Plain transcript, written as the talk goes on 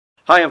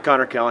Hi, I'm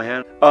Connor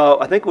Callahan.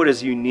 I think what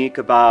is unique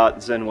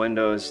about Zen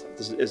Windows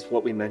is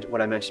what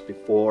I mentioned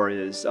before.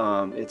 Is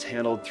it's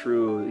handled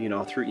through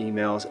through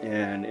emails,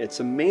 and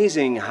it's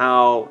amazing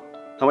how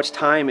much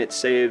time it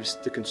saves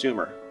the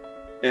consumer.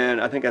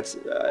 And I think that's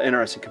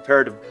interesting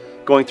compared to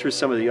going through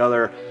some of the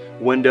other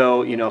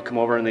window. Come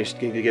over and they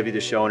give you the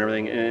show and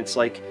everything, and it's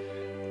like,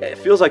 it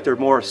feels like they're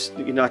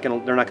not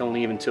gonna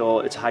leave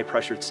until it's high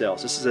pressured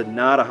sales. This is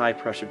not a high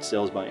pressured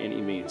sales by any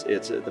means.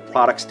 The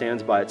product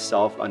stands by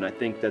itself, and I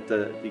think that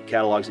the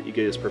catalogs that you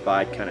guys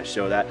provide kind of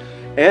show that,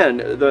 and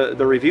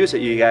the reviews that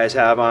you guys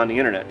have on the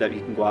internet that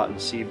you can go out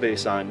and see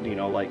based on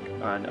like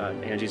on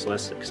Angie's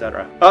List,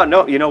 etc.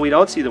 No, we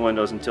don't see the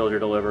windows until they're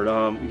delivered.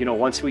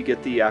 Once we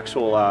get the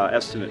actual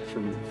estimate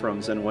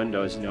from Zen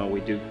Windows, we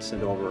do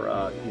send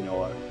over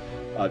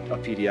a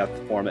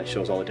PDF form that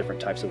shows all the different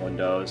types of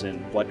windows and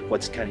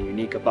what's kind of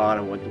unique about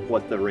them,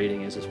 what the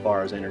rating is as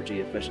far as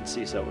energy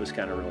efficiency. So it was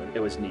kind of it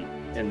was neat,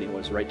 and it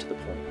was right to the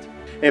point.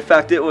 In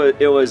fact, it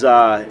was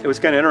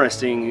kind of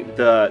interesting.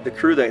 The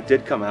crew that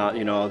did come out,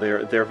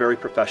 they're very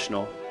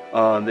professional.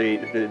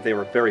 They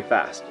were very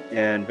fast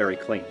and very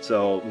clean.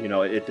 So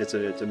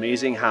it's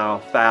amazing how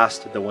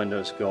fast the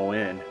windows go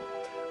in.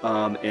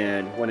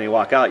 And when they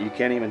walk out, you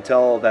can't even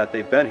tell that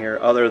they've been here,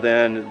 other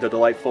than the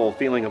delightful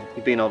feeling of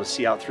being able to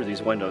see out through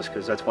these windows,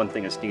 because that's one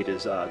thing that's neat,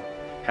 is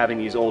having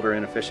these older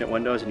inefficient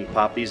windows, and you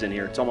pop these in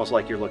here, it's almost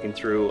like you're looking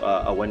through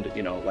a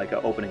window, like an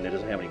opening that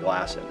doesn't have any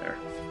glass in there.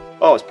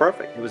 Oh, it's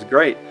perfect. It was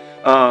great.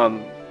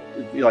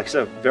 Like I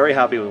said, very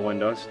happy with the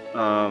windows.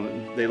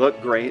 They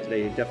look great.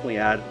 They definitely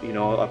add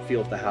a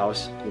feel to the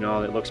house.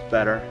 It looks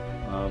better.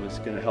 It's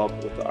going to help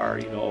with our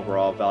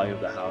overall value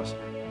of the house.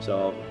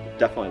 So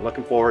definitely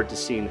looking forward to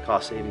seeing the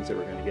cost savings that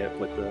we're going to get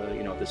with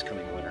the this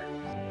coming winter.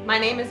 My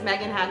name is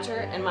Megan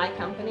Hatcher, and my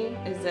company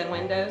is Zen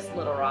Windows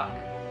Little Rock.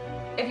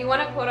 If you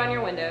want a quote on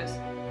your windows,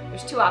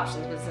 there's two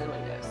options with Zen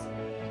Windows.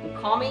 You can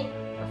call me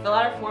or fill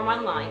out a form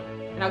online,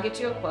 and I'll get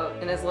you a quote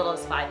in as little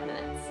as 5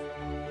 minutes.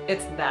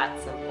 It's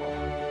that simple.